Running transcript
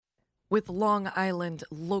With Long Island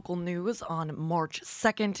local news on March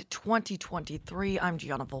 2nd, 2023, I'm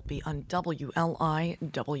Gianna Volpe on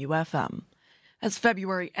WLIWFM. As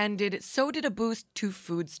February ended, so did a boost to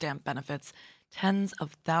food stamp benefits. Tens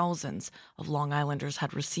of thousands of Long Islanders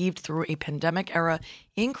had received through a pandemic-era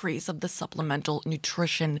increase of the Supplemental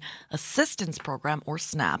Nutrition Assistance Program, or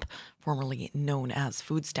SNAP, formerly known as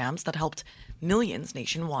food stamps, that helped millions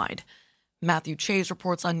nationwide. Matthew Chase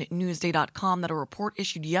reports on Newsday.com that a report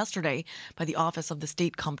issued yesterday by the Office of the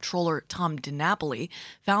State Comptroller Tom DiNapoli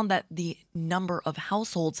found that the number of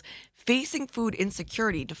households facing food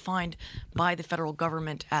insecurity, defined by the federal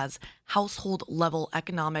government as household-level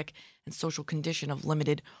economic and social condition of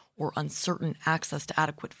limited or uncertain access to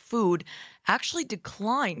adequate food, actually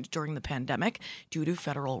declined during the pandemic due to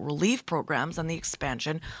federal relief programs and the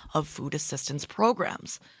expansion of food assistance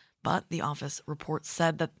programs. But the office report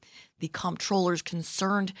said that the comptroller's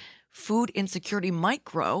concerned food insecurity might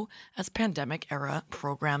grow as pandemic-era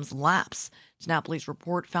programs lapse. DiNapoli's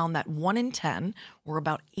report found that 1 in 10, or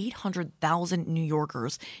about 800,000 New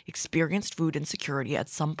Yorkers, experienced food insecurity at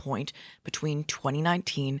some point between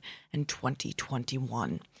 2019 and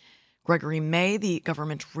 2021. Gregory May, the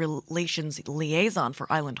government relations liaison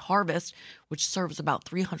for Island Harvest, which serves about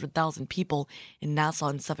 300,000 people in Nassau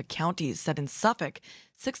and Suffolk counties, said in Suffolk,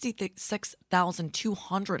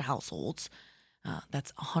 66,200 households,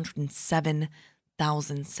 that's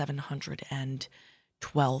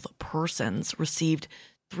 107,712 persons, received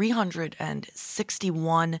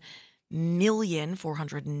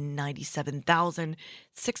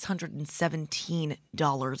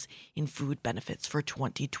 $361,497,617 in food benefits for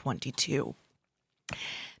 2022.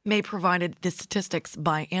 May provided the statistics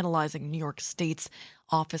by analyzing New York State's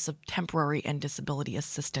Office of Temporary and Disability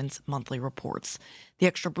Assistance monthly reports. The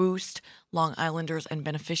extra boost Long Islanders and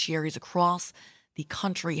beneficiaries across the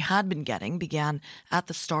country had been getting began at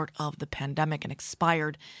the start of the pandemic and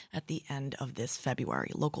expired at the end of this February.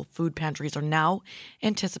 Local food pantries are now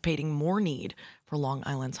anticipating more need for Long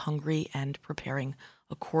Island's hungry and preparing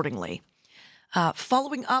accordingly.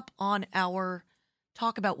 Following up on our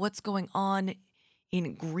talk about what's going on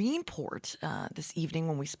in Greenport this evening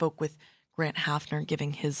when we spoke with Grant Hafner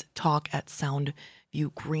giving his talk at Soundview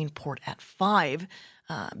Greenport at 5,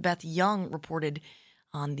 Beth Young reported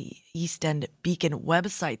on the East End Beacon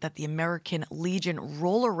website that the American Legion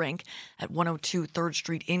roller rink at 102 3rd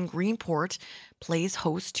Street in Greenport plays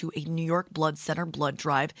host to a New York Blood Center blood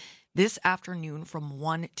drive this afternoon from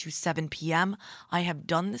 1 to 7 p.m. I have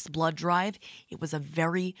done this blood drive. It was a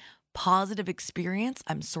very positive experience.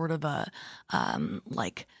 I'm sort of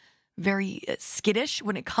very skittish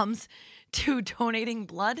when it comes to donating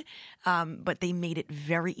blood, but they made it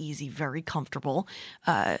very easy, very comfortable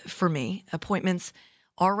for me. Appointments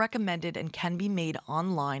are recommended and can be made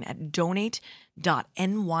online at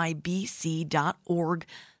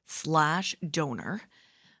donate.nybc.org/donor.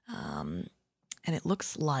 And it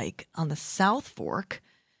looks like on the South Fork,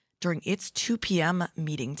 during its 2 p.m.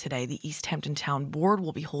 meeting today, the East Hampton Town Board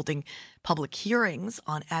will be holding public hearings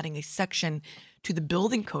on adding a section to the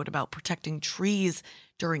building code about protecting trees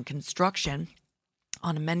during construction,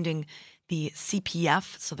 on amending the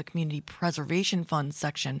CPF, so the Community Preservation Fund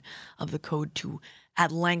section of the code, to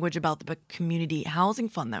add language about the Community Housing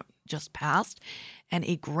Fund that just passed, and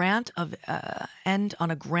a grant of a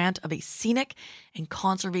scenic and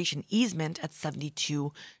conservation easement at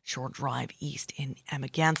 72 Shore Drive East in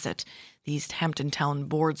Amagansett. The East Hampton Town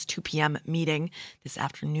Board's 2 p.m. meeting this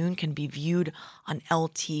afternoon can be viewed on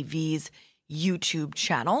LTV's YouTube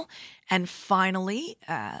channel. And finally,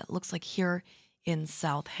 looks like here in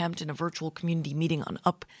Southampton, a virtual community meeting on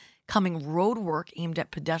upcoming road work aimed at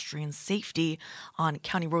pedestrian safety on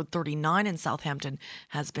County Road 39 in Southampton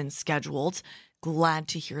has been scheduled. Glad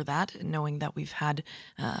to hear that, knowing that we've had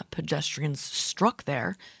pedestrians struck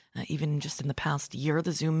there, even just in the past year.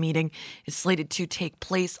 The Zoom meeting is slated to take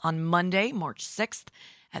place on Monday, March 6th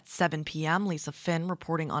at 7 p.m. Lisa Finn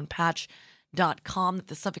reporting on Patch.com that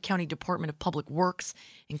the Suffolk County Department of Public Works,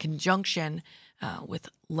 in conjunction with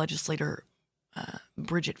legislator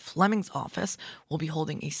Bridget Fleming's office, will be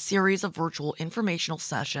holding a series of virtual informational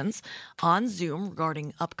sessions on Zoom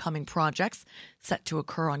regarding upcoming projects set to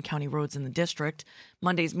occur on county roads in the district.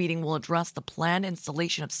 Monday's meeting will address the planned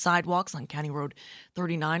installation of sidewalks on County Road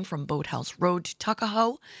 39 from Boathouse Road to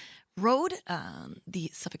Tuckahoe Road. The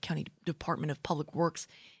Suffolk County Department of Public Works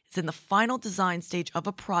is in the final design stage of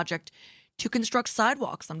a project to construct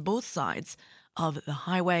sidewalks on both sides of the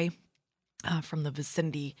highway from the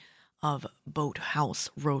vicinity of Boathouse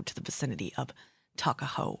Road to the vicinity of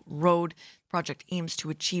Tuckahoe Road. The project aims to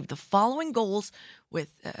achieve the following goals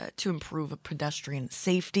to improve pedestrian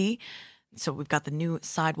safety. So we've got the new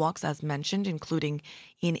sidewalks, as mentioned, including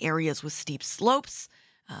in areas with steep slopes,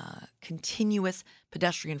 continuous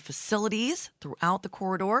pedestrian facilities throughout the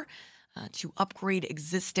corridor to upgrade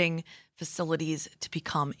existing facilities to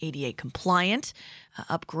become ADA compliant,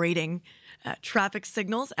 upgrading traffic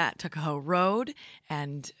signals at Tuckahoe Road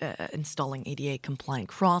and installing ADA compliant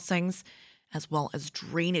crossings, as well as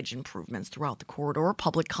drainage improvements throughout the corridor.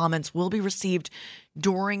 Public comments will be received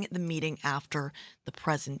during the meeting after the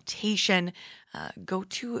presentation. Go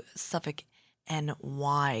to Suffolk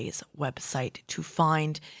NY's website to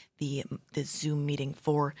find the Zoom meeting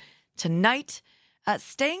for tonight.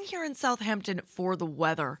 Staying here in Southampton for the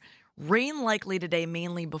weather. Rain likely today,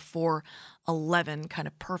 mainly before 11. Kind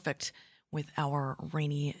of perfect with our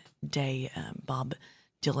rainy day Bob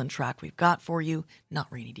Dylan track we've got for you.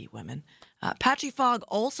 Not rainy day, women. Patchy fog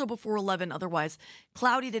also before 11. Otherwise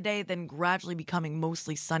cloudy today, then gradually becoming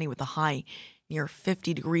mostly sunny with a high near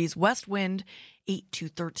 50 degrees. West wind 8 to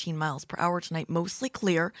 13 miles per hour tonight. Mostly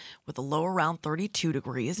clear with a low around 32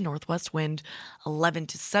 degrees. Northwest wind 11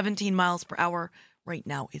 to 17 miles per hour. Right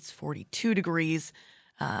now it's 42 degrees.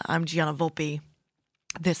 I'm Gianna Volpe.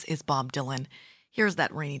 This is Bob Dylan. Here's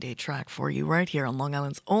that rainy day track for you right here on Long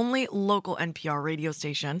Island's only local NPR radio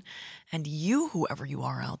station. And you, whoever you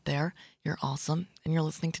are out there, you're awesome. And you're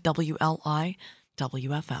listening to WLI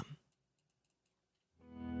WFM.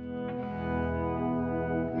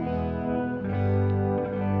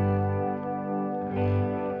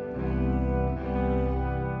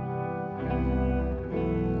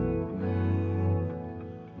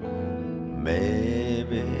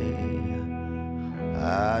 Maybe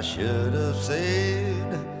I should have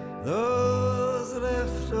saved those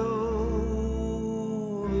leftover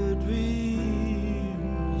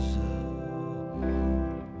dreams.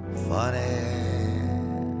 Funny,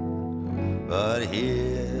 but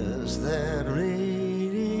here's that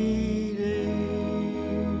rainy day.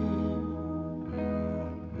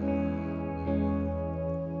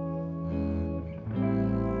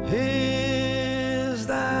 Here's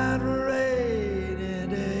that rainy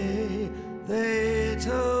day they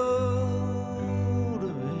told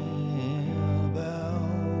me about,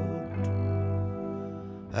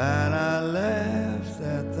 and I laughed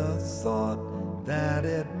at the thought that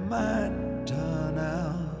it might turn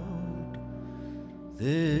out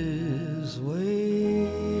this way.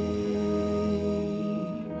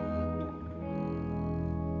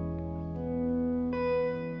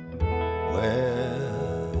 Where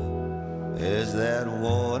is that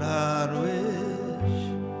worn-out wish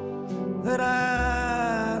that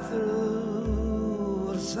I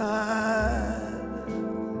threw aside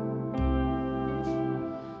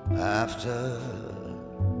after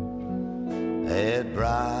it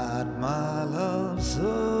brought my love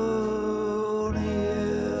so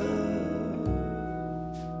near?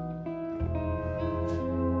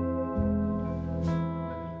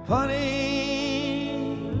 Funny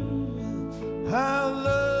how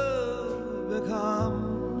love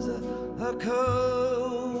becomes a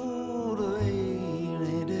cold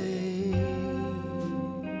rainy day.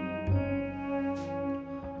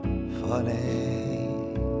 Funny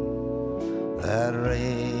that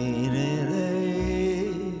rainy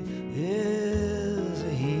day is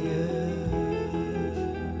here.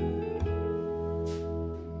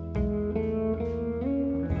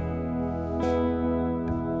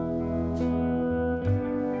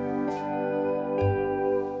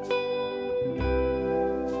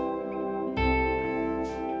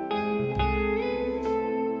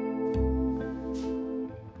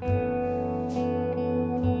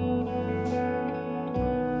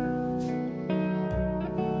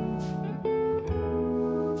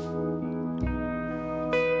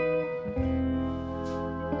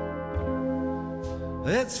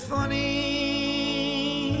 It's funny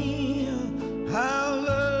how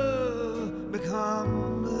love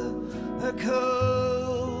becomes a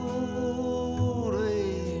cold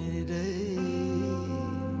rainy day.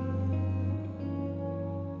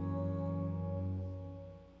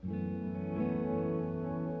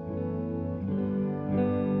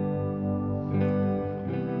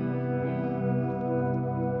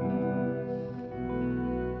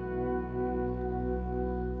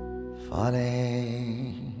 Funny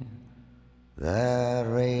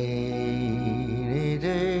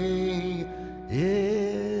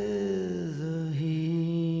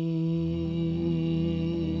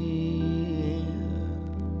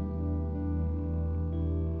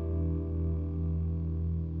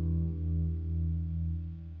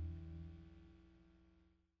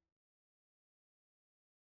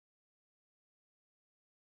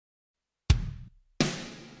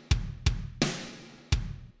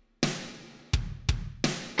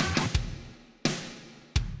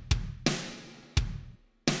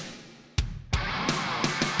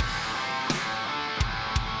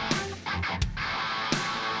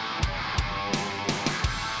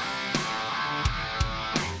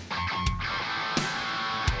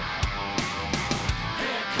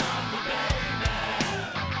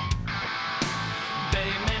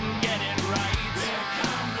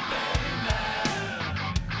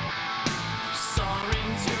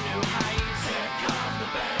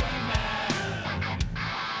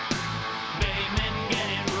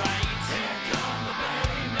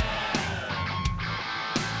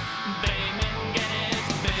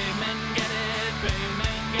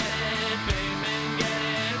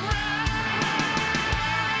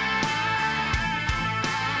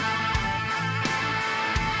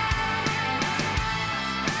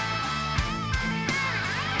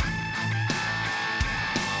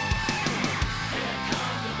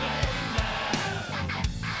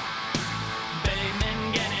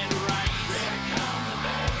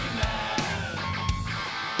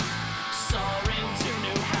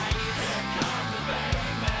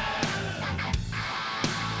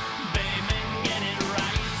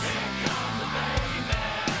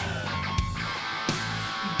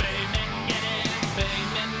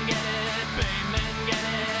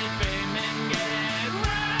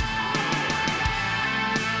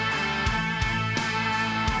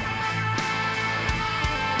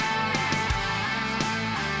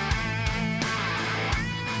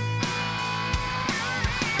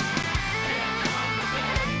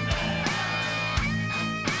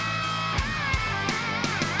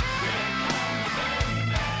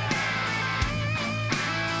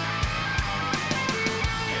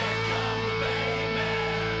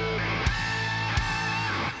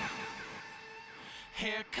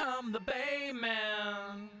come the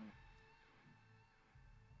Bayman.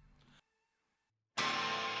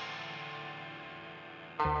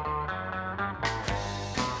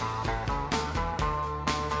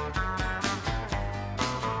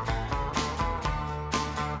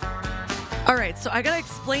 All right, so I gotta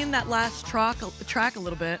explain that last track a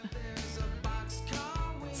little bit.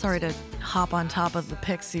 Sorry to hop on top of the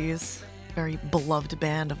Pixies, very beloved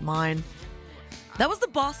band of mine. That was the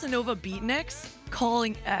Bossa Nova Beatniks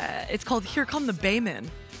calling. It's called "Here Come the Baymen,"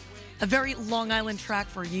 a very Long Island track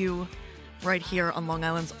for you, right here on Long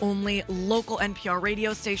Island's only local NPR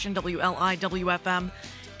radio station, WLIWFM.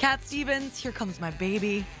 Cat Stevens, "Here Comes My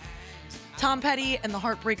Baby." Tom Petty and the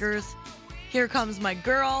Heartbreakers, "Here Comes My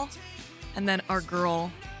Girl." And then our girl,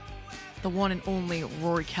 the one and only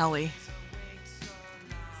Rory Kelly.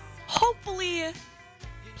 Hopefully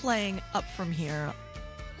playing Up From Here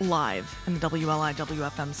live in the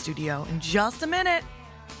WLIWFM studio in just a minute.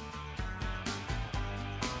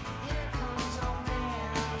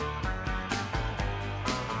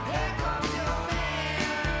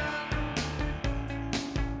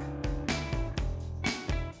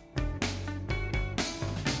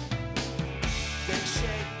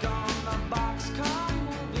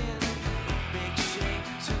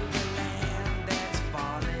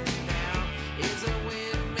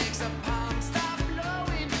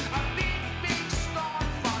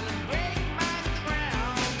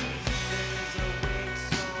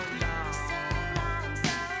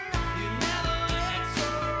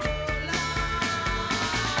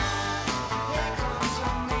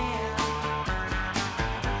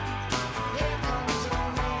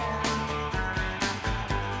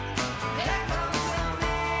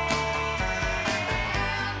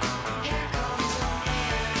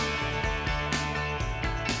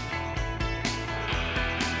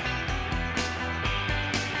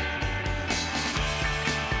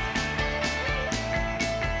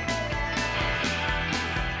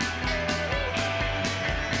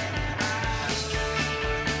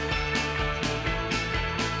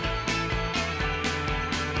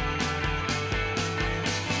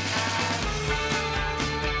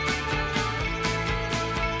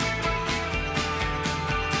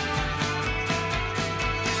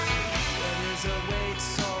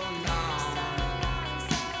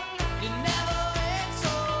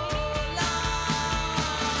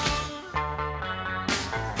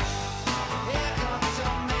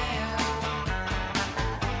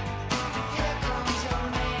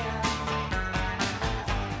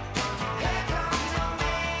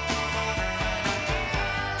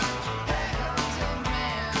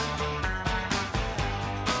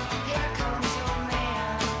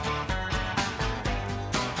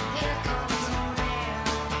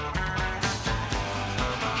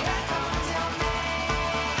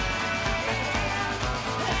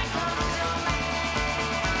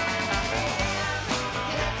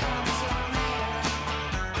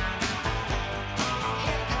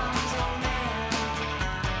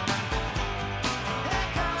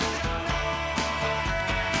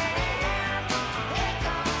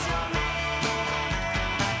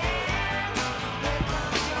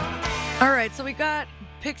 All right, so we got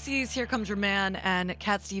Pixies, "Here Comes Your Man," and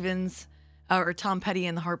Cat Stevens, or Tom Petty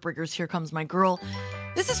and the Heartbreakers, "Here Comes My Girl."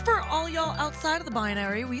 This is for all y'all outside of the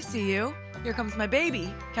binary. We see you. "Here Comes My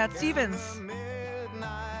Baby," Cat Stevens.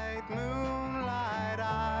 Midnight moonlight,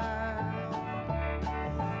 I'll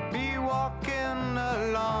be walking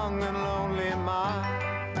along a lonely mile,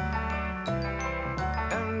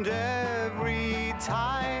 and every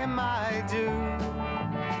time I do,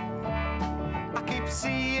 I keep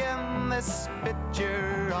seeing this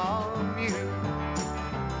picture of you.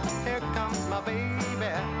 Here comes my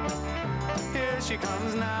baby, here she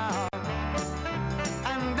comes now,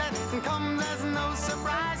 and that comes as no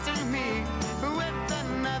surprise to me. With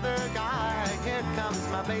another guy, here comes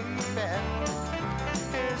my baby,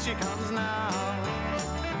 here she comes now.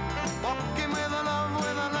 Walking with a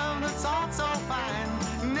love that's all so fine,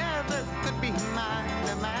 never could be mine,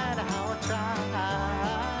 no matter how I try.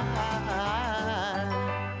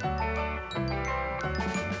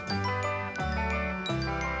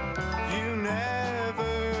 You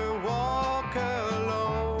never walk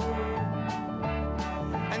alone,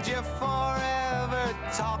 and you're forever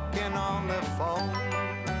talking on the phone.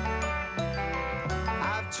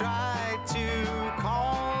 I've tried to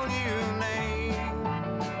call you names,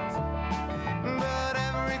 but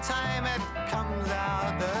every time it comes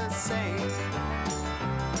out the same.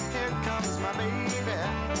 Here comes my baby,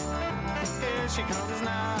 here she comes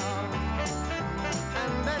now,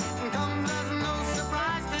 and that comes as no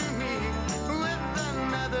surprise to me. With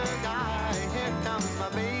another guy, here comes my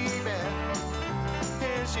baby,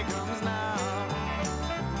 here she comes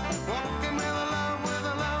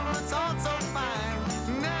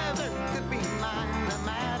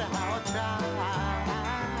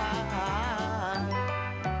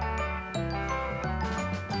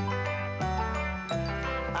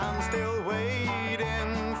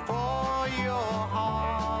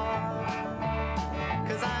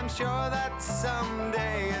sure that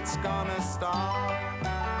someday it's gonna start.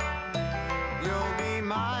 You'll be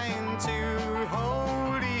mine to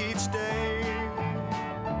hold each day.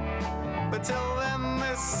 But till then,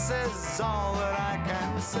 this is all that I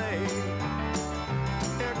can say.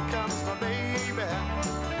 Here comes my baby,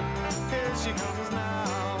 here she comes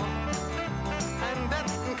now. And that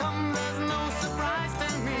comes as no surprise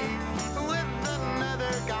to me, with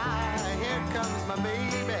another guy. Here comes my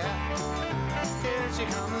baby, here she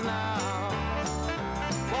comes now.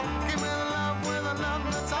 Walking with a love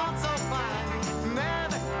that's all so fine.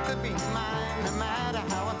 Never could be mine, no matter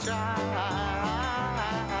how I try.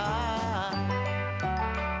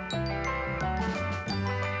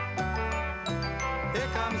 Here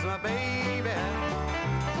comes my baby,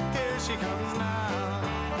 here she comes now.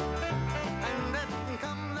 And that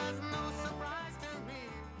comes as no surprise to me,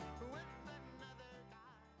 with another guy.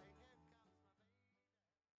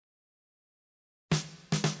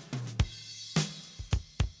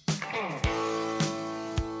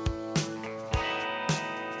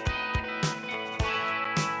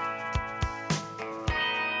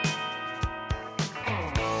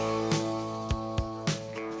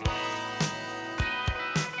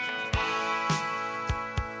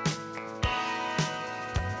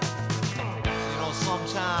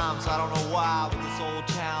 Sometimes, I don't know why, but this old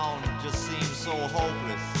town just seems so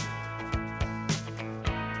hopeless.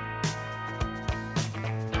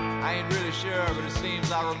 I ain't really sure, but it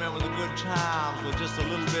seems I remember the good times with just a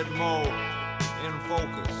little bit more in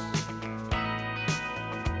focus.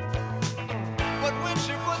 But when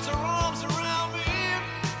she puts her arms around me,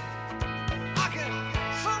 I can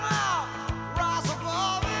somehow rise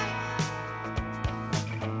above it.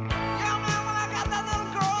 Yeah, man, when I got that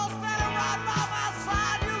little girl standing right by my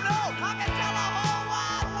side, you know, I can tell the whole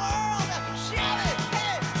wide world that Shelly,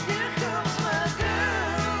 hey, here comes my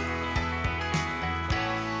girl.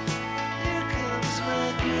 Here comes my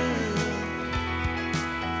girl.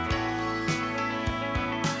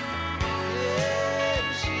 Yeah,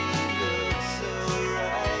 she looks so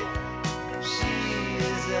right. She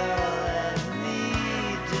is all I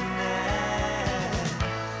need tonight.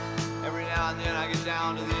 Every now and then I get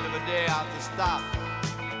down to the end of a day, I have to stop,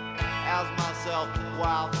 ask myself why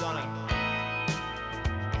I've done it.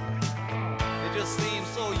 It just seems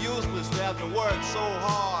so useless to have to work so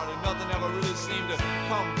hard and nothing ever really seemed to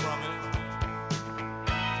come from it.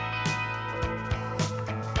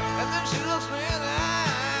 And then she looks me in the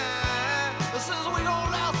eye and says we don't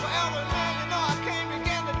last forever, man. You know I can't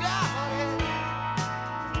begin to die, honey.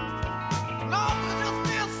 No, it just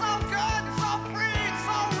feels so good, so free,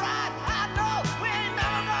 so right. I know we ain't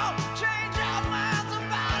never gonna change our minds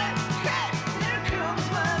about it. Hey, here comes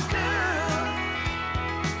my girl.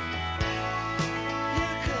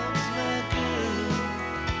 Here comes my girl.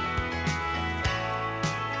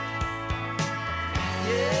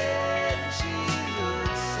 Yeah, she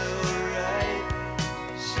looks so right.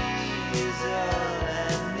 She is all I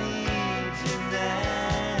need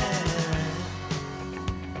tonight.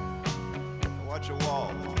 Watch your walk.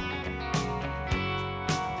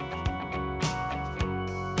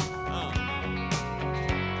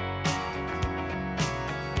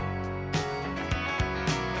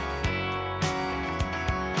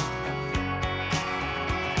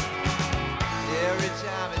 Every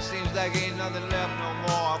time it seems like ain't nothing left no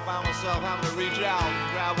more, I find myself having to reach out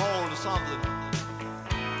and grab hold of something.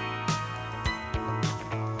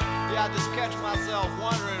 Yeah, I just catch myself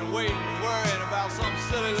wondering, waiting, worrying about some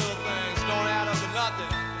silly little things don't add up to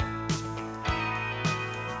nothing.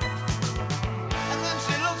 And then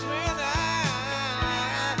she looks me in the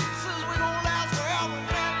eye, says we gon' last forever,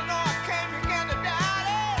 man. You know I can't begin to doubt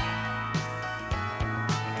it.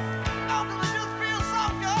 No, 'cause it just feels so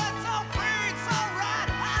good, so free, so right.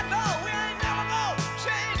 I know we ain't never gonna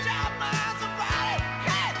change our minds about it.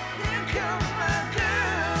 Hey, here comes my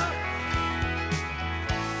girl.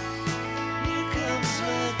 Here comes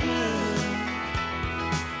my girl.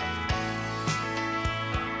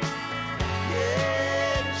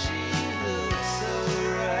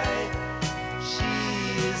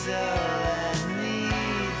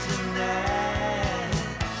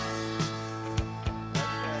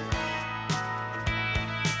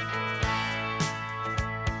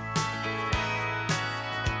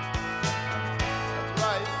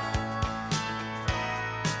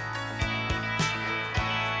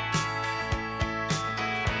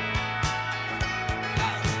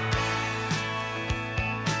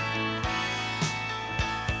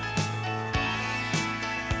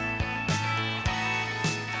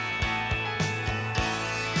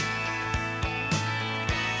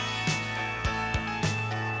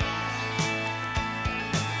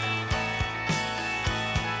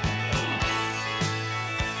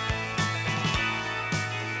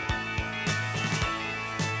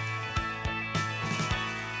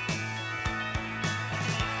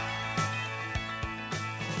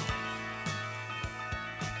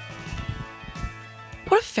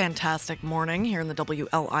 What a fantastic morning here in the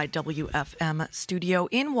WLIWFM studio.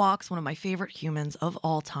 In walks one of my favorite humans of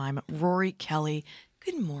all time, Rory Kelly.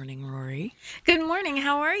 Good morning, Rory. Good morning.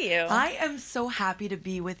 How are you? I am so happy to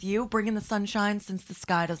be with you, bringing the sunshine since the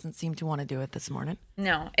sky doesn't seem to want to do it this morning.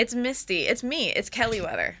 No, it's misty. It's me. It's Kelly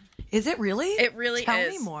weather. Is it really? It really Tell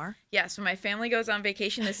is. me more. Yes, when my family goes on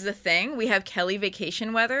vacation, this is a thing. We have Kelly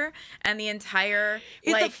vacation weather, and the entire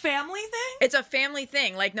It's a family thing? it's a family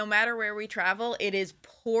thing. Like no matter where we travel, it is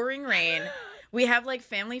pouring rain. We have like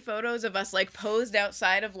family photos of us like posed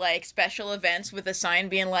outside of like special events with a sign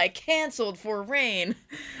being like canceled for rain.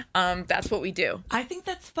 That's what we do. I think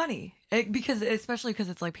that's funny especially because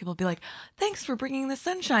it's like people be like, thanks for bringing the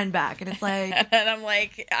sunshine back. And it's like, And I'm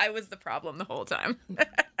like, I was the problem the whole time.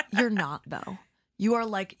 you're not, though. You are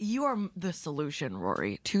the solution,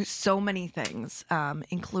 Rory, to so many things,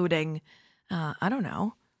 including, I don't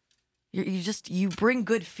know. You bring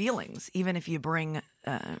good feelings, even if you bring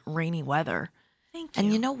rainy weather. Thank you.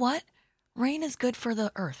 And you know what? Rain is good for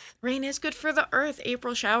the earth. Rain is good for the earth.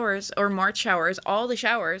 April showers or March showers, all the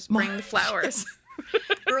showers bring the flowers.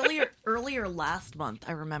 Earlier last month,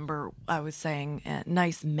 I remember I was saying,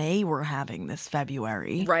 nice May we're having this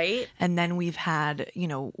February. Right? And then we've had,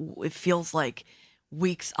 it feels like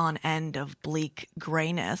weeks on end of bleak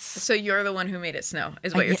grayness. So you're the one who made it snow,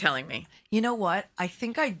 is what you're telling me. You know what? I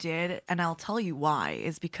think I did, and I'll tell you why,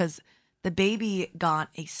 is because the baby got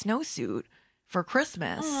a snowsuit for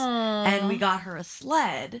Christmas, and we got her a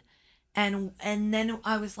sled, and then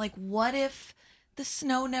I was like, what if the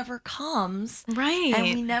snow never comes, Right. and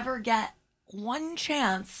we never get one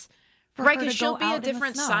chance for Right, her to because she'll go be a out in the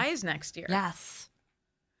different snow? size next year. Yes.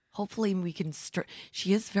 Hopefully we can.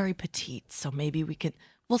 She is very petite, so maybe we could.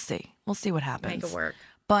 We'll see. We'll see what happens. Make it work.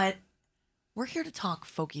 But we're here to talk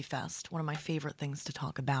Folky Fest, one of my favorite things to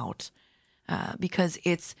talk about, because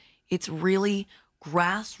it's really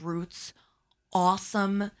grassroots,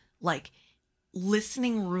 awesome, like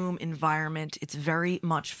listening room environment. It's very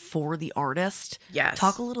much for the artist. Yes.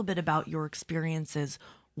 Talk a little bit about your experiences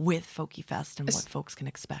with Folky Fest and what folks can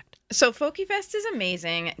expect. So Folky Fest is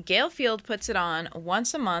amazing. Gail Field puts it on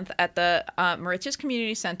once a month at the Moriches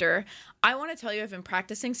Community Center. I want to tell you I've been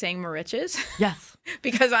practicing saying Moriches Yes.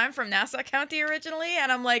 because I'm from Nassau County originally, and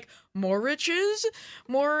I'm like, Moriches?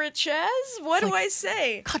 Moriches? What do I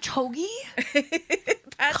say? Kachogi?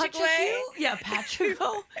 Patchaway? Yeah,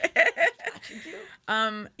 Pachico.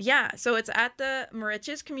 Yeah, so it's at the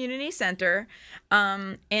Moriches Community Center,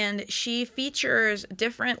 and she features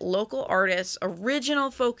different local artists,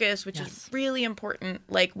 original focus, which is really important.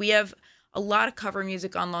 Like, we have a lot of cover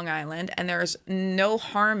music on Long Island, and there's no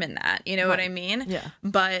harm in that. You know what I mean? Yeah.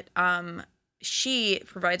 But she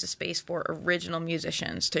provides a space for original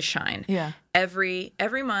musicians to shine. Yeah. Every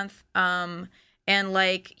month. And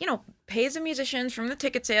pays the musicians from the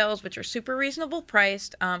ticket sales, which are super reasonable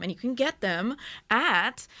priced. And you can get them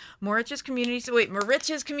at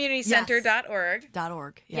morichescommunitycenter.org.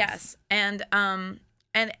 .org. Yes. And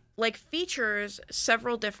features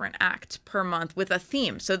several different acts per month with a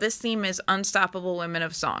theme. So this theme is Unstoppable Women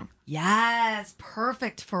of Song. Yes.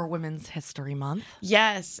 Perfect for Women's History Month.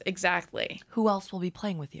 Yes, exactly. Who else will be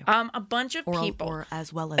playing with you? A bunch of people. Or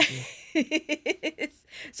as well as you.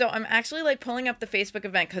 So I'm actually pulling up the Facebook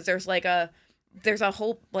event because there's a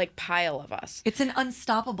whole pile of us. It's an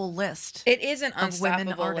unstoppable list. It is an of unstoppable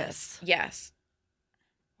women artists. list. Yes.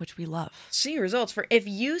 Which we love. See results if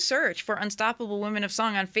you search for Unstoppable Women of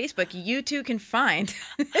Song on Facebook, you too can find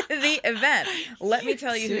the event. Let me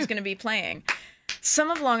tell you who's going to be playing. Some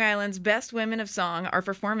of Long Island's best women of song are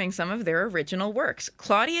performing some of their original works.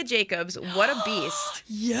 Claudia Jacobs, what a beast.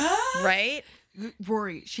 Yeah. Right?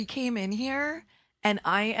 Rory, she came in here and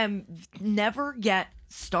I am never get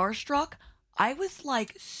starstruck. I was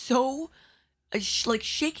so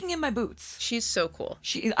shaking in my boots. She's so cool.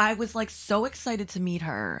 I was so excited to meet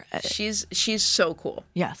her. She's so cool.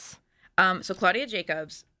 Yes. So Claudia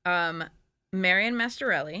Jacobs, Marian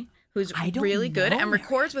Mastorelli, who's really good and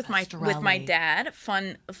records with my dad.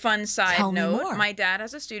 Fun side Tell me note. more. My dad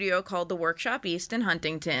has a studio called the Workshop East in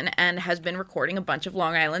Huntington and has been recording a bunch of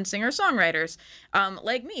Long Island singer-songwriters,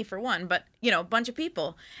 like me for one, but a bunch of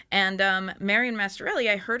people. And Marian Mastorelli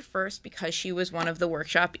I heard first because she was one of the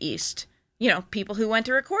Workshop East, people who went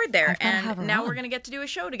to record there. And now we're going to get to do a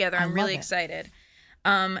show together. I'm really excited.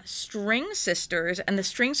 String Sisters, and the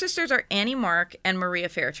String Sisters are Annie Mark and Maria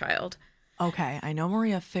Fairchild. Okay, I know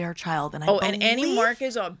Maria Fairchild, and and Annie Mark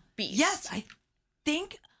is a beast. Yes, I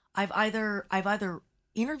think I've either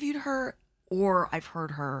interviewed her or I've heard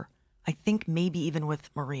her. I think maybe even with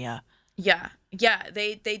Maria. Yeah,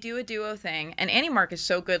 they do a duo thing, and Annie Mark is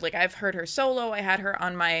so good. I've heard her solo. I had her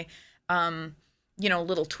on my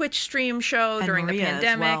little Twitch stream show And during Maria the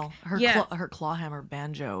pandemic. As well. Her yeah. her clawhammer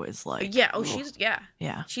banjo is like Yeah. Oh, ooh.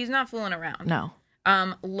 yeah. She's not fooling around. No.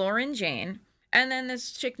 Lauren Jane, and then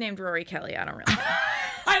this chick named Rory Kelly. I don't really know.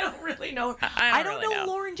 I don't really know. I don't really know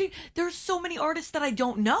know. Lauren Jane. There's so many artists that I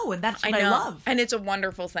don't know, and that's what I know. love. And it's a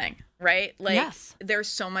wonderful thing, right? Like, Yes. there's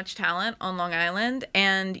so much talent on Long Island,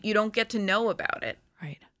 and you don't get to know about it.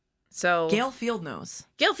 Right. So Gail Field knows.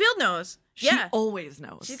 Gail Field knows. She Yeah. always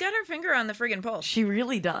knows. She's got her finger on the friggin' pulse. She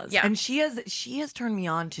really does. Yeah. And she has turned me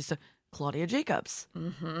on to Claudia Jacobs.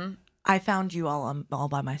 Mm-hmm. I found you all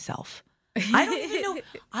by myself. I don't even know.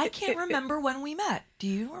 I can't remember when we met. Do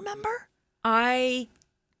you remember? I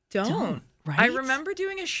don't. Right? I remember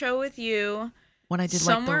doing a show with you. when I did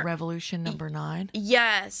somewhere- like the Revolution #9.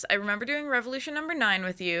 Yes, I remember doing Revolution #9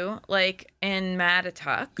 with you, like in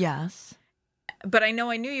Mattituck. Yes. But I know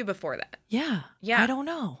I knew you before that. Yeah. Yeah. I don't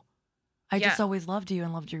know. I just Yeah. always loved you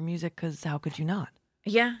and loved your music because how could you not?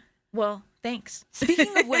 Yeah. Well, thanks.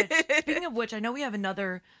 Speaking of which, I know we have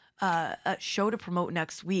another show to promote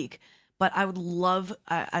next week, but I would love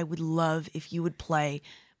if you would play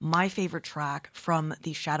my favorite track from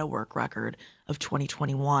the Shadowwork record of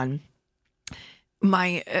 2021.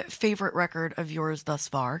 My favorite record of yours thus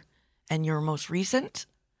far, and your most recent.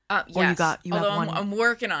 Yes. Well, you have Although one. I'm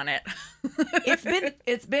working on it.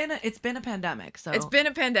 It's been a pandemic, so It's been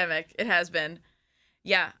a pandemic. It has been.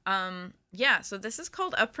 Yeah. Yeah. So this is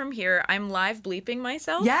called Up From Here. I'm live bleeping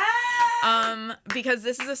myself. yeah. Because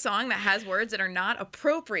this is a song that has words that are not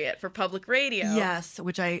appropriate for public radio. Yes,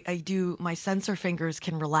 which I do. My sensor fingers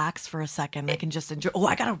can relax for a second. I can just enjoy. Oh,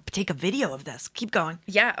 I gotta take a video of this. Keep going.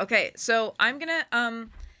 Yeah. Okay. So I'm gonna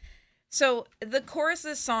So the chorus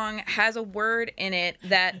of this song has a word in it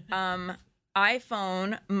that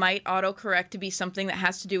iPhone might autocorrect to be something that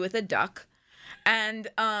has to do with a duck. And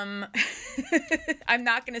I'm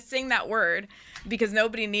not going to sing that word because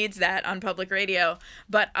nobody needs that on public radio.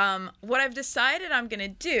 But what I've decided I'm going to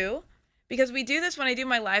do, because we do this when I do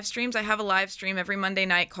my live streams. I have a live stream every Monday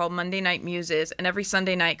night called Monday Night Muses, and every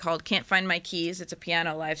Sunday night called Can't Find My Keys. It's a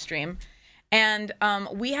piano live stream. And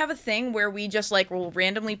we have a thing where we just will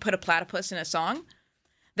randomly put a platypus in a song.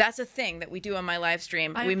 That's a thing that we do on my live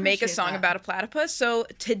stream. I We make a appreciate song that. about a platypus. So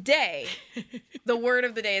today, the word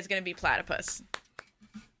of the day is going to be platypus.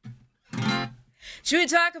 Should we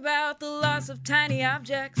talk about the loss of tiny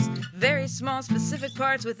objects, very small specific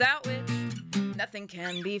parts without which nothing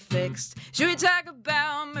can be fixed? Should we talk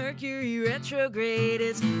about Mercury retrograde?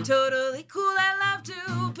 It's totally cool. I love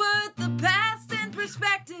to put the past in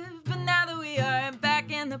perspective, but now that we are back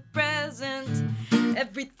in the present,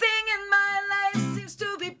 everything in my life seems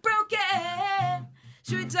to be broken.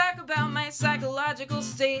 Should we talk about my psychological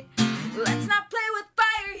state? Let's not play with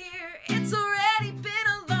fire here. It's already been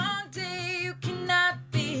a long day. You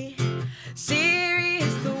cannot be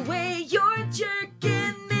serious the way you're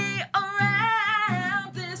jerking me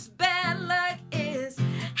around. This bad luck is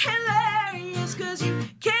hilarious, 'cause you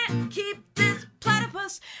can't keep this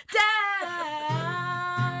platypus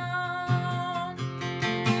down.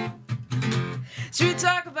 Should we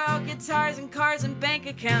talk about guitars and cars and bank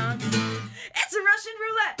accounts? It's a Russian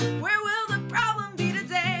roulette. Where will the problem be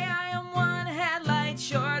today? I am one headlight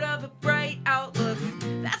short of a bright outlook.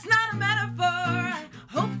 That's not a metaphor. I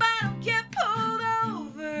hope I don't get pulled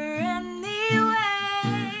over anyway.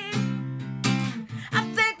 I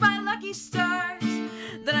thank my lucky stars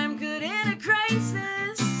that I'm good in a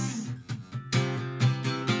crisis.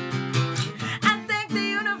 I thank the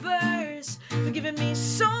universe for giving me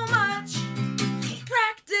so much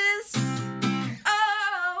practice.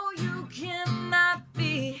 Oh, you cannot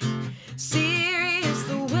be serious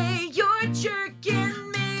the way you're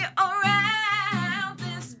jerking me around.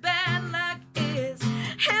 This bad luck is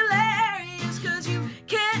hilarious, 'cause you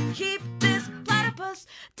can't keep this platypus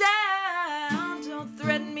down. Don't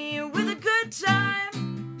threaten me with a good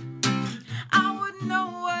time. I wouldn't know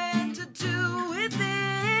what to do with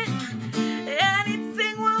it.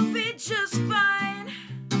 Anything will be just fine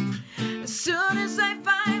as soon as I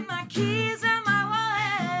find my keys and my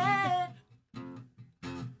wallet.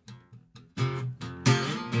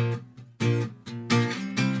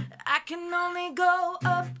 I can only go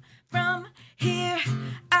up from here.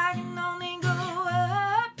 I can only go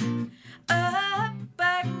up, up.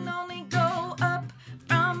 I can only go up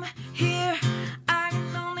from here. I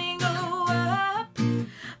can only go up,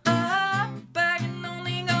 up. I can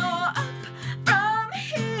only go up from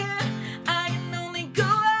here. I can only go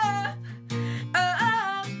up,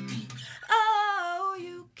 up. Oh,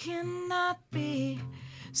 you cannot be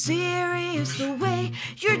serious the way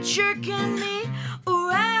you're jerking me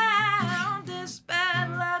around. This bad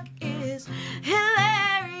luck is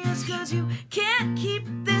hilarious, 'cause you can't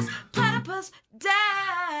down,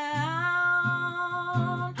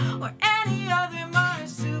 or any other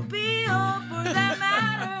marsupial for that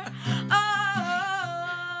matter.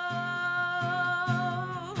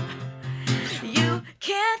 Oh, you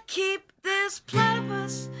can't keep this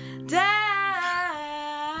platypus down.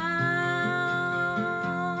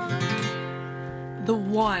 The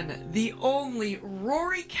one, the only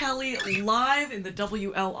Rory Kelly live in the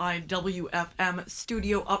WLIWFM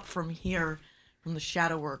studio up from here from the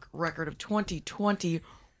Shadowwork record of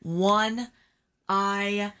 2021.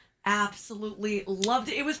 I absolutely loved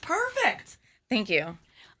it. It was perfect. Thank you.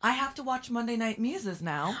 I have to watch Monday Night Muses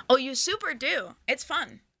now. Oh, you super do. It's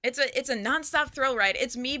fun. It's a nonstop thrill ride.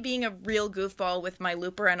 It's me being a real goofball with my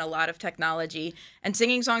looper and a lot of technology and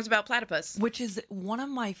singing songs about platypus. Which is one of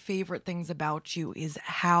my favorite things about you is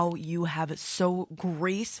how you have so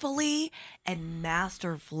gracefully and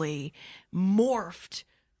masterfully morphed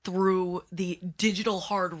through the digital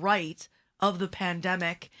hard right of the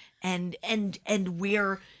pandemic and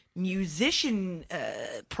where musician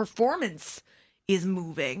performance is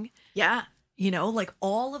moving. Yeah. You know, like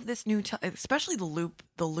all of this new, especially the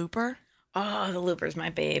looper. Oh, the looper's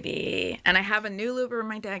my baby. And I have a new looper.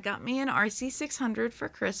 My dad got me an RC600 for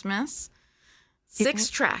Christmas.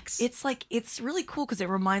 Six tracks. It's like, it's really cool because it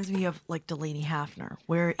reminds me of like Delaney Hafner,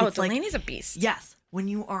 where Oh, it's like, Delaney's a beast. yes, when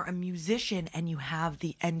you are a musician and you have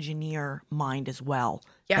the engineer mind as well,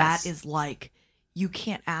 Yes. that is like, you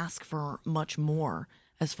can't ask for much more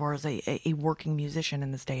as far as a working musician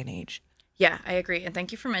in this day and age. Yeah, I agree. And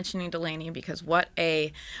thank you for mentioning Delaney because what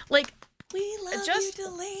a, like, We love Just- you,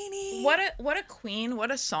 Delaney. what a queen, what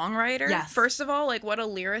a songwriter. Yes. First of all, like what a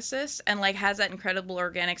lyricist and like has that incredible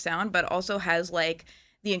organic sound, but also has like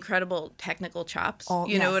the incredible technical chops.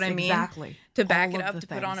 You know yes, what I mean? Exactly. To back All it of up, the to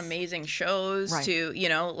put on things. amazing shows, Right. to, you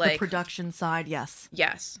know, The like, production side, yes.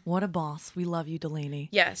 yes. What a boss. We love you, Delaney.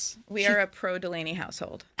 Yes, we are a pro Delaney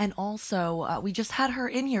household. And also, we just had her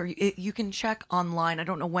in here. You can check online. I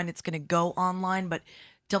don't know when it's going to go online, but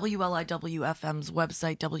WLIWFM's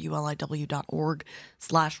website,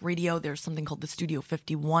 WLIW.org/radio. There's something called the Studio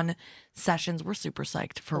 51 sessions. We're super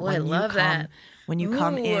psyched for Oh, I when you love come that. when you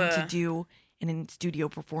come in to Ooh. do an in-studio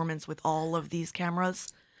performance with all of these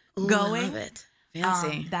cameras Ooh, going. I love it.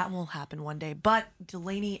 Fancy. That will happen one day. But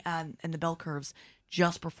Delaney and the Bell Curves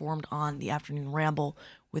just performed on the Afternoon Ramble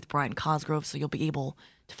with Brian Cosgrove, so you'll be able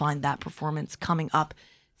to find that performance coming up.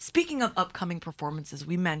 Speaking of upcoming performances,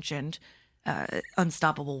 we mentioned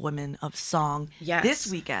Unstoppable Women of Song Yes. this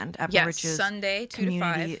weekend at Yes, Rich's Sunday, 2 to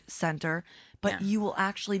Community 5. Center. But Yeah. you will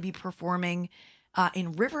actually be performing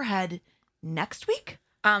in Riverhead next week?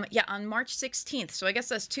 Yeah, on March 16th. So I guess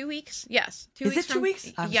that's 2 weeks. Yes, 2 Is weeks. it 2 from,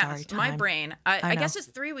 weeks? I'm yes, sorry, my time. brain. I I know. guess it's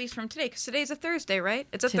 3 weeks from today because today's a Thursday, right?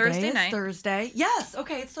 It's a Today Thursday is night. Thursday. Yes.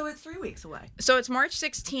 Okay. So it's 3 weeks away. So it's March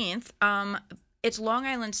 16th. It's Long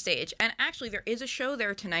Island Stage. And actually, there is a show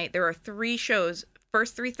there tonight. There are 3 shows,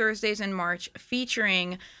 first 3 Thursdays in March,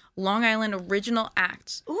 featuring Long Island original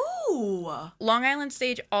acts. Ooh. Long Island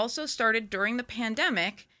Stage also started during the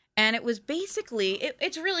pandemic. And it was basically,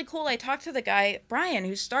 it's really cool. I talked to the guy, Brian,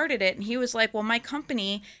 who started it, and he was like, well, my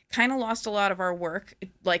company kind of lost a lot of our work,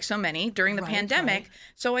 like so many, during the Right, pandemic. right.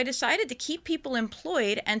 So I decided to keep people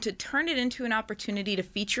employed and to turn it into an opportunity to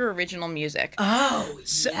feature original music. Oh,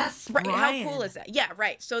 yes, Right, Brian. how cool is that? Yeah,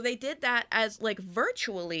 right. So they did that as like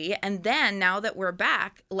virtually, and then now that we're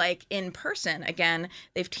back, like in person again,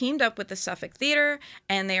 they've teamed up with the Suffolk Theater,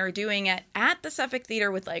 and they are doing it at the Suffolk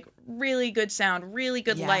Theater with like really good sound, really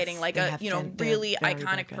good Yes, lighting, like they a have been- they're really very, iconic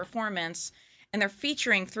very good. performance. And they're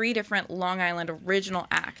featuring 3 different Long Island original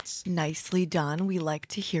acts. Nicely done. We like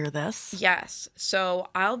to hear this. Yes. So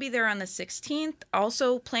I'll be there on the 16th.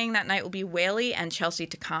 Also playing that night will be Whaley and Chelsea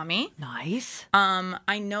Takami. Nice.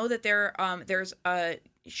 I know that there's a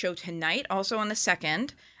show tonight, also on the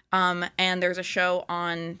 2nd, and there's a show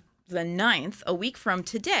on the 9th, a week from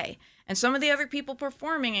today. And some of the other people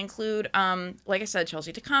performing include, like I said,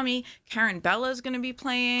 Chelsea Takami, Karen Bella's going to be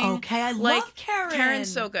playing. Okay, I like, love Karen.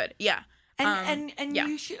 Karen's so good. Yeah. And yeah.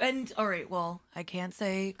 you should. And all right. Well, I can't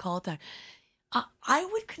say call it that. I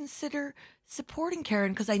would consider supporting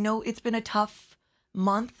Karen because I know it's been a tough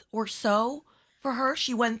month or so for her.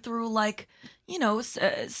 She went through like,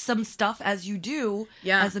 some stuff as you do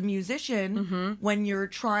Yeah. as a musician when you're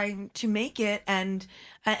trying to make it. And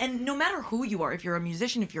no matter who you are, if you're a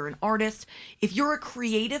musician, if you're an artist, if you're a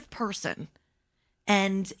creative person,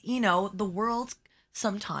 and the world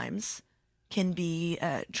sometimes can be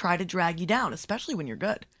try to drag you down, especially when you're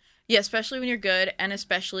good. Yeah, especially when you're good, and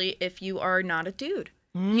especially if you are not a dude.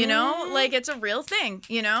 Like it's a real thing,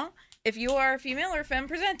 if you are female or femme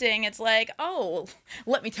presenting, it's like, oh,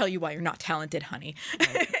 let me tell you why you're not talented, honey.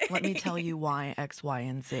 Let me tell you why X, Y,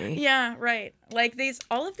 and Z. Yeah, right. Like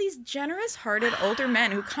all of these generous-hearted older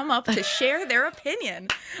men who come up to share their opinion.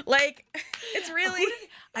 Like, it's really.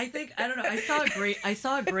 I think, I don't know. I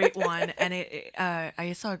saw a great one, and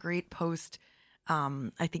I saw a great post.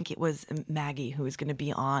 I think it was Maggie who is going to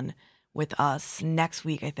be on with us next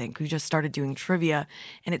week, I think, who just started doing trivia,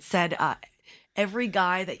 and it said, every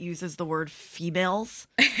guy that uses the word females,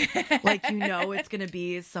 like, it's going to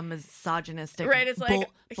be some misogynistic. Right, it's like,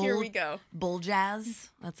 here we go. Bull jazz.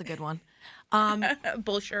 That's a good one.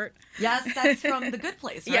 Bullshirt. Yes, that's from The Good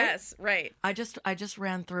Place, right? Yes, right. I just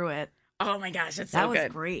ran through it. Oh my gosh, that's That so was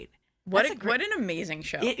good. great. What an amazing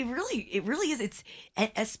show. It really is. It's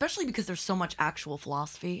especially because there's so much actual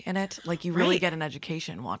philosophy in it. Like, you really get an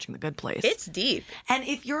education watching The Good Place. It's deep. And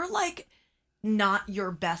if you're like not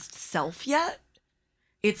your best self yet,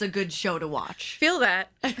 it's a good show to watch. Feel that.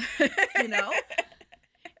 You know?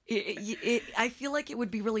 I feel like it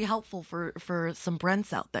would be really helpful for some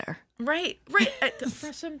Brents out there. Right.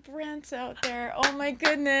 For some Brents out there. Oh my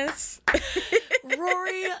goodness.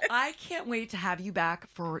 Rory, I can't wait to have you back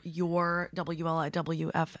for your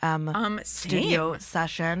WLIW-FM studio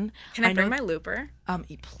session. Can I bring my looper?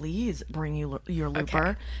 Please bring your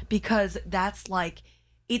looper, because that's like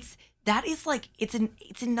it's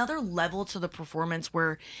another level to the performance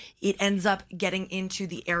where it ends up getting into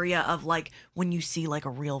the area of like when you see like a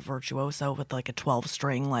real virtuoso with like a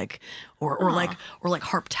 12-string or like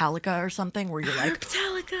Harptalica or something, where you're like,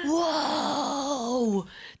 Harptalica. Whoa,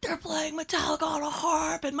 they're playing Metallica on a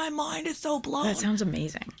harp and my mind is so blown. That sounds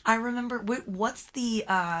amazing. I remember what's the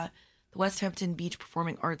West Hampton Beach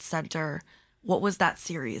Performing Arts Center. What was that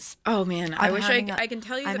series? Oh man, I wish I can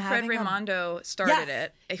tell you that Fred Raimondo started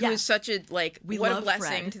it. Who was such a what a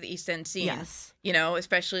blessing to the East End scene. Yes.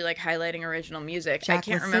 Especially like highlighting original music. Jack I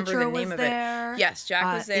can't remember the name of there. it. Yes,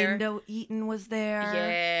 Jack was there. Indo Eaton was there.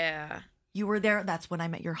 Yeah. You were there. That's when I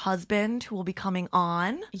met your husband, who will be coming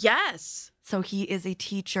on. Yes. So he is a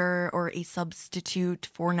teacher or a substitute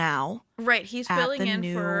for now. Right. He's filling in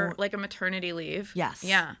for like a maternity leave. Yes.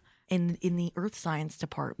 Yeah. In the Earth Science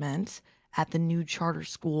department at the new charter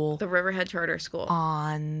school. The Riverhead Charter School.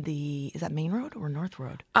 On is that Main Road or North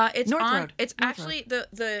Road? It's North on. Road. It's North actually Road.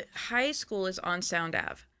 the high school is on Sound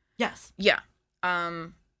Ave. Yes. Yeah.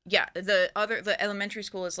 Yeah. The elementary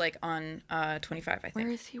school is like on 25, I think. Where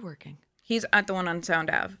is he working? He's at the one on Sound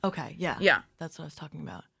Ave. Okay. Yeah. Yeah. That's what I was talking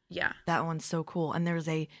about. Yeah. That one's so cool. And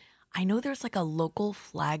I know there's like a local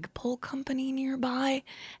flagpole company nearby,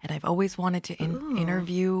 and I've always wanted to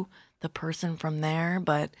interview the person from there,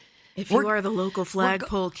 but if you are the local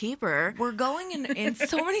flagpole keeper, we're going in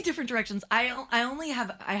so many different directions. I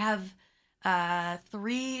have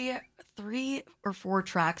three or four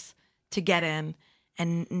tracks to get in,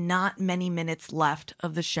 and not many minutes left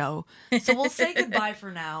of the show. So we'll say goodbye for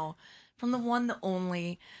now from the one, the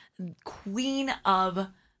only queen of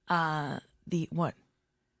the what?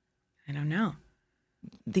 I don't know.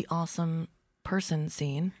 The awesome person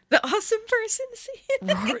scene. The awesome person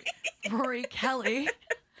scene. Rory Kelly.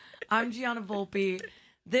 I'm Gianna Volpe.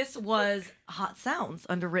 This was Hot Sounds,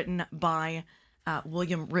 underwritten by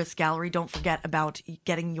William Riss Gallery. Don't forget about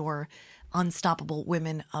getting your Unstoppable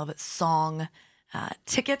Women of Song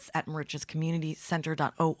tickets at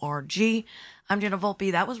mauritiuscommunitycenter.org. I'm Gianna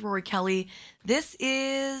Volpe. That was Rory Kelly. This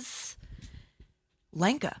is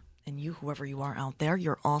Lenka. And you, whoever you are out there,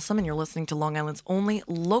 you're awesome. And you're listening to Long Island's only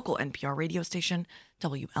local NPR radio station,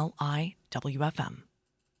 WLIW-FM.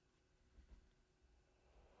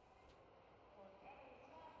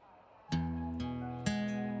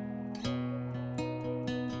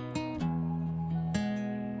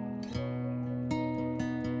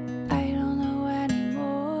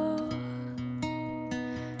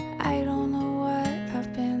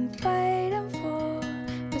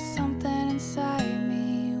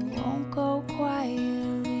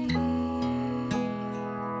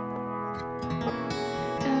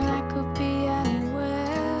 And I could be anywhere.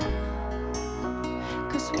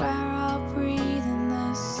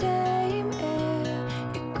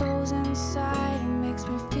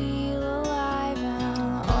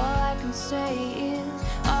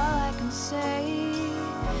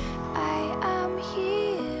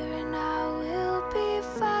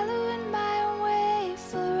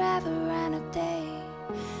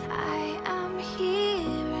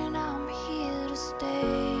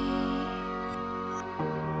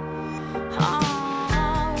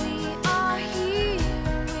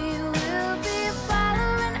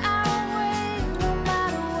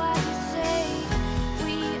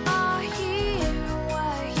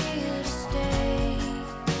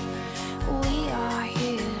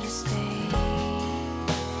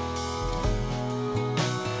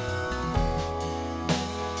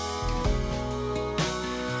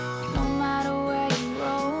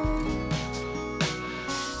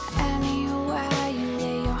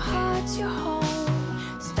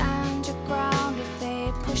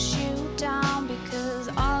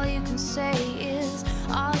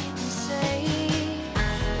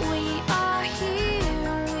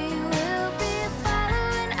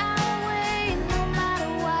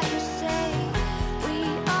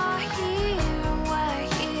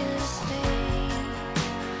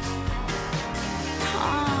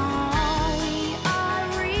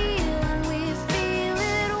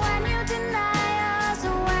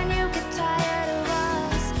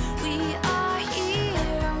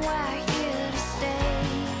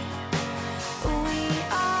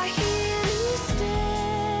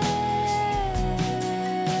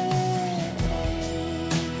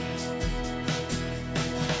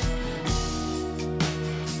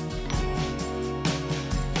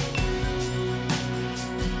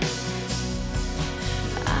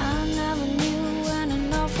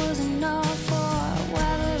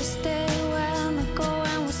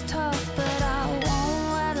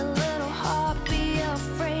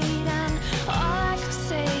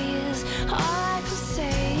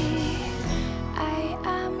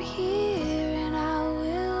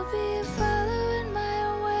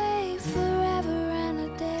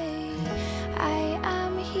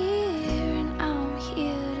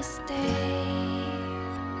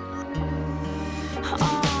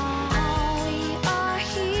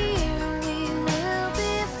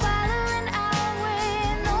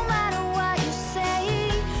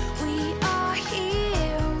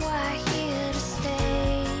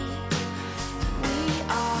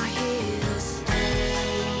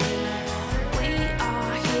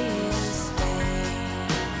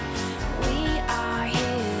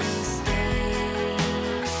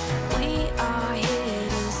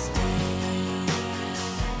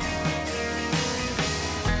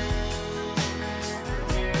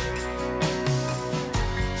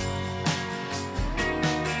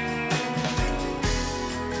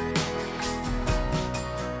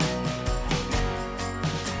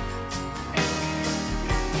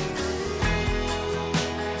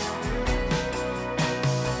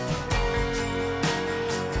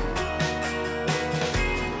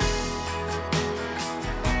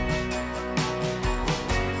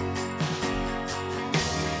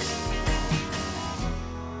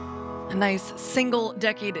 nice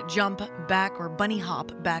single-decade jump back or bunny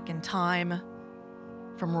hop back in time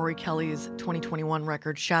from Rory Kelly's 2021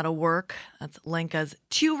 record Shadow Work. That's Lenka's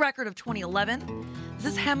 2 record of 2011. This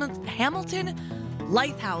is Hamilton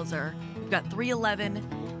Leithauser. We've got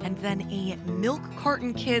 311 and then a Milk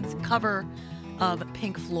Carton Kids cover of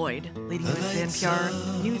Pink Floyd. Leading you into the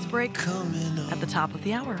NPR news break at the top of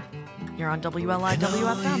the hour. You're on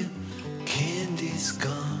WLIW-FM. Candy's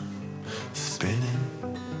gone, spinning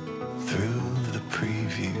through the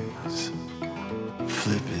previews,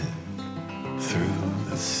 flipping through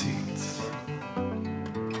the seats,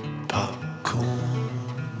 popcorn,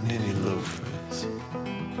 ninny loafers,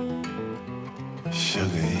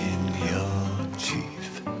 sugar in your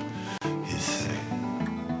teeth. You say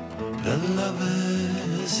the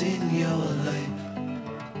lovers in your life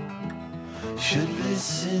should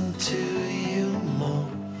listen to you more.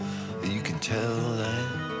 You can tell that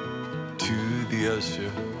to the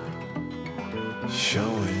usher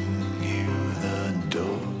showing you the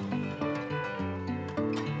door.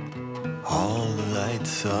 All the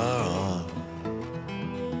lights are on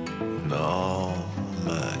and all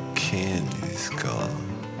my candy's gone.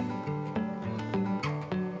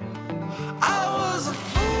 I was a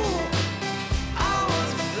fool, I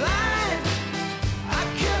was blind, I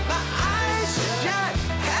kept my eyes shut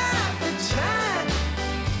half the time.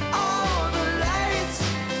 All the lights,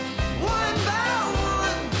 one by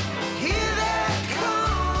one, here they come.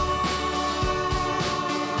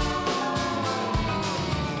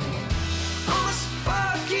 On a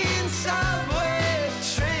sparking subway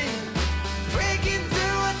train, breaking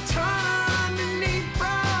through a tunnel underneath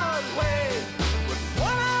Broadway, with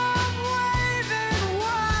one arm waving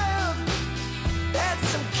wild. That's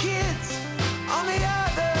some kids on the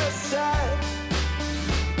other side,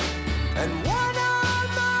 and one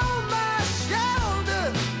arm on my shoulder,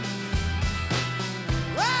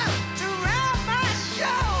 wrapped around my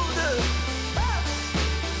shoulder.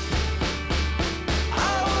 I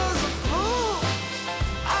was a fool,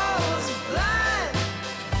 I was blind,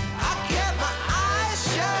 I kept my eyes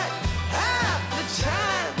shut half the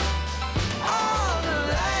time. All the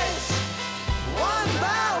lights, one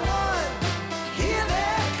by one, here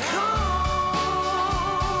they come.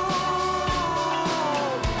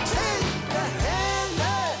 Take the hand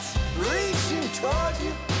that's reaching toward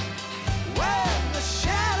you when the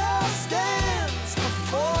shadow stands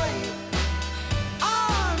before you.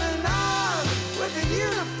 On and on with the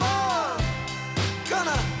uniform,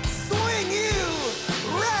 gonna swing you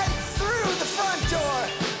right through the front door.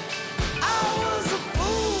 I was a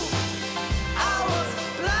fool, I was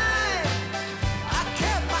blind, I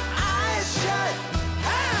kept my eyes shut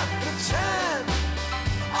half the time.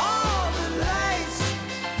 All the lights,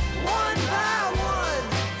 one by one,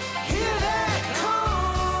 here they come.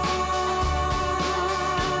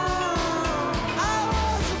 I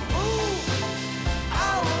was a fool, I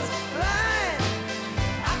was blind,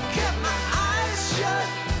 I kept my eyes shut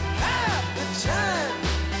half the time.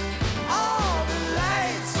 All the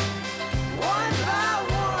lights, one by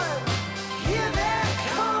one, here they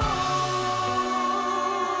come.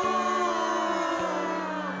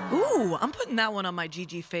 Ooh, I'm putting that one on my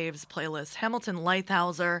GG Faves playlist. Hamilton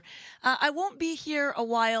Leithauser. I won't be here a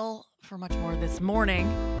while for much more this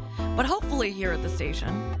morning, but hopefully here at the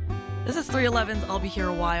station. This is 311's I'll Be Here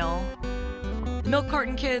a While. Milk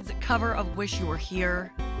Carton Kids cover of Wish You Were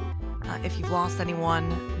Here. If you've lost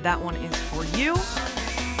anyone, that one is for you.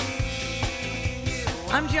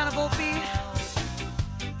 I'm Gianna Volpe.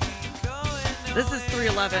 This is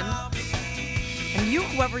 311. And you,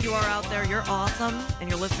 whoever you are out there, you're awesome. And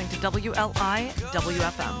you're listening to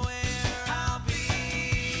WLIW-FM.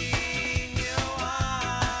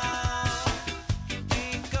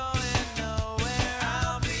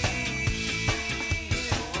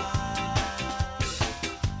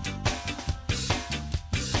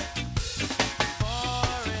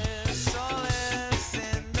 Solace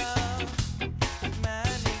in the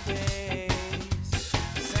many ways,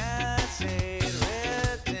 sunset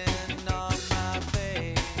written on my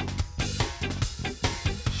face.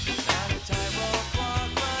 Not a tightrope walk,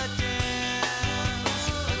 but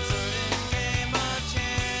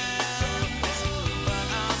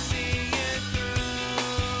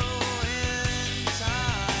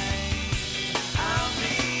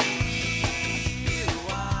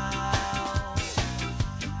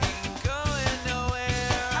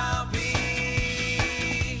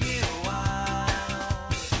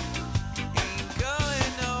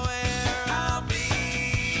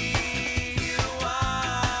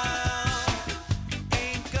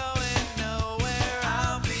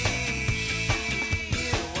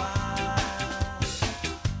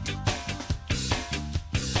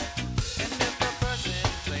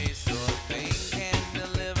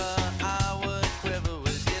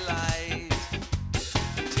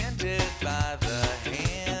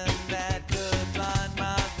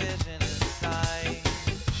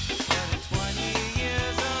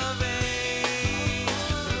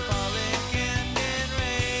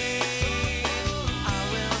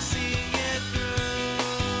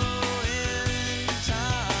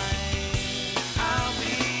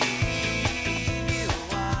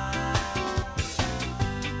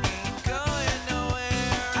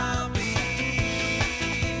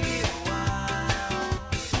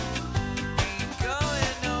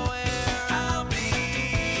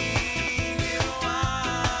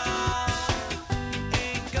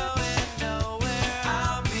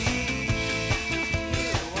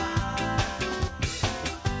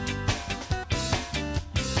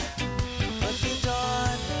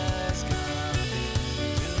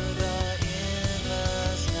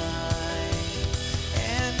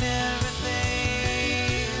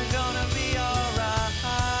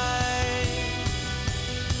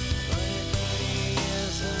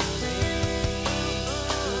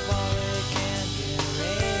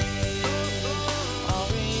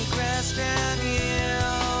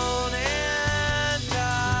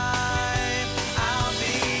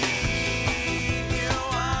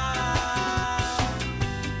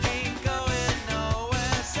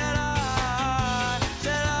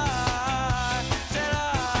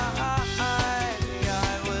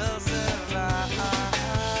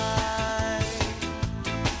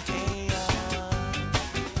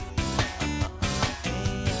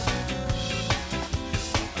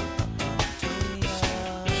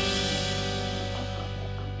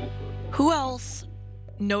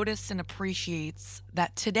notice and appreciates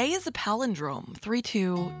that today is a palindrome,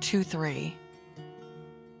 3223.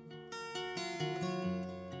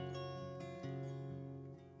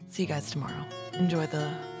 See you guys tomorrow. Enjoy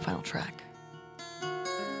the final track.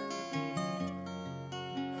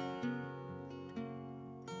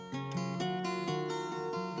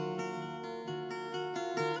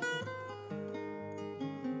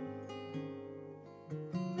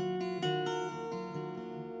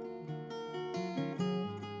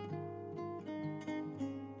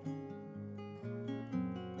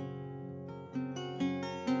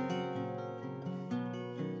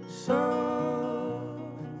 So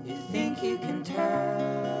you think you can tell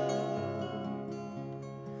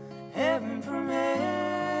heaven from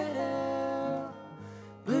hell,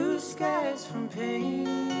 blue skies from pain?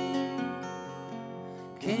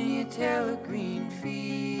 Can you tell a green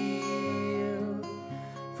field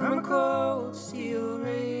from a cold steel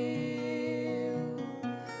rail,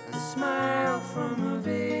 a smile from a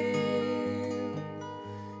veil?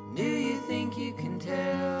 Do you think you can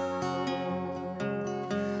tell?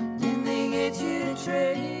 You to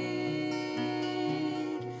trade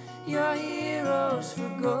your heroes for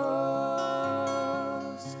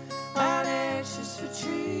ghosts, hot ashes for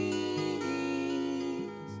trees,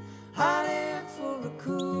 hot air for a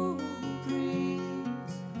cool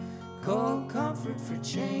breeze, cold comfort for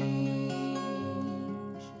change.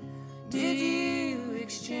 Did you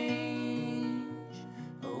exchange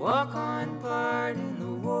a walk-on part in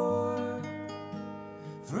the war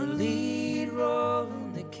for a lead role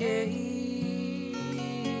in the cage?